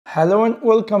Hello and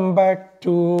welcome back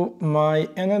to my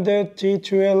another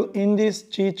tutorial. In this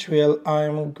tutorial I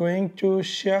am going to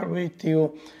share with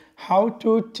you how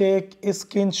to take a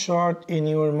screenshot in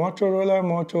your Motorola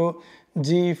Moto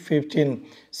G15.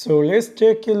 So let's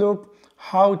take a look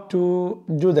how to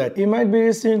do that. You might be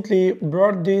recently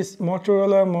bought this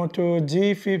Motorola Moto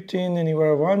G15 and you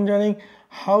are wondering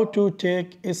how to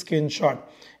take a screenshot.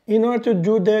 In order to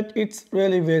do that, it's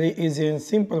really very easy and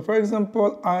simple. For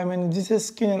example, I'm in this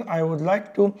screen and I would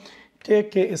like to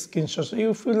take a screenshot. So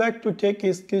if you like to take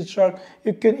a screenshot,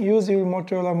 you can use your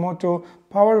Motorola Moto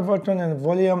power button and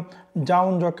volume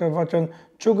down rocker button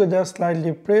together,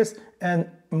 slightly press and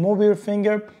move your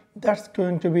finger. That's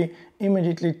going to be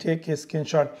immediately take a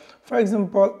screenshot. For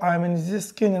example, I'm in this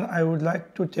screen and I would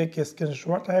like to take a screenshot.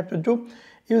 What I have to do,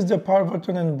 use the power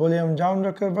button and volume down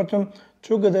rocker button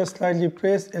together, slightly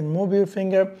press and move your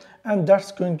finger, and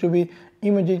that's going to be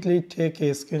immediately take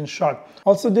a screenshot.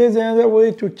 Also, there's another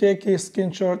way to take a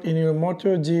screenshot in your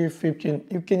Moto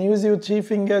G15. You can use your three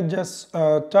finger, just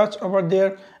touch over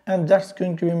there, and that's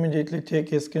going to immediately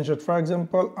take a screenshot. For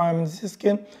example, I'm in this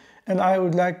screen and I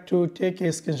would like to take a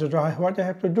screenshot. What I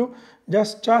have to do,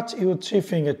 just touch your three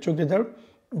finger together,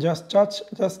 just touch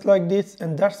just like this,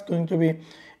 and that's going to be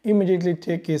immediately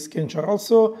take a screenshot.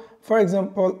 Also, for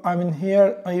example, I'm in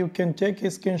here, you can take a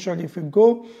screenshot. If you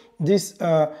go this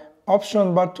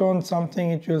option button,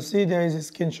 something, it will see there is a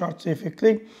screenshot. So if you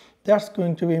click, that's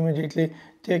going to be immediately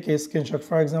take a screenshot.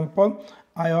 For example,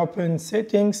 I open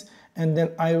settings and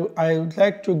then I would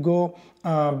like to go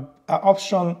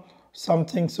option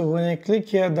something. So when I click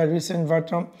here, the recent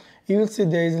button, you will see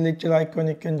there is a little icon.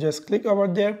 You can just click over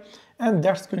there and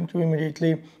that's going to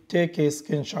immediately take a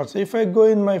screenshot. So if I go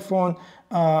in my phone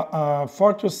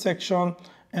photo section,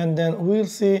 and then we'll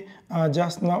see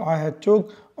just now I had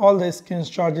took all the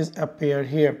screenshots appear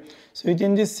here. So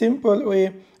in this simple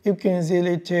way, you can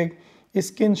easily take a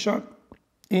screenshot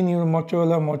in your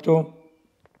Motorola Moto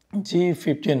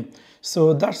G15.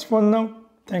 So that's for now.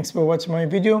 Thanks for watching my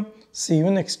video. See you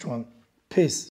next one. Peace.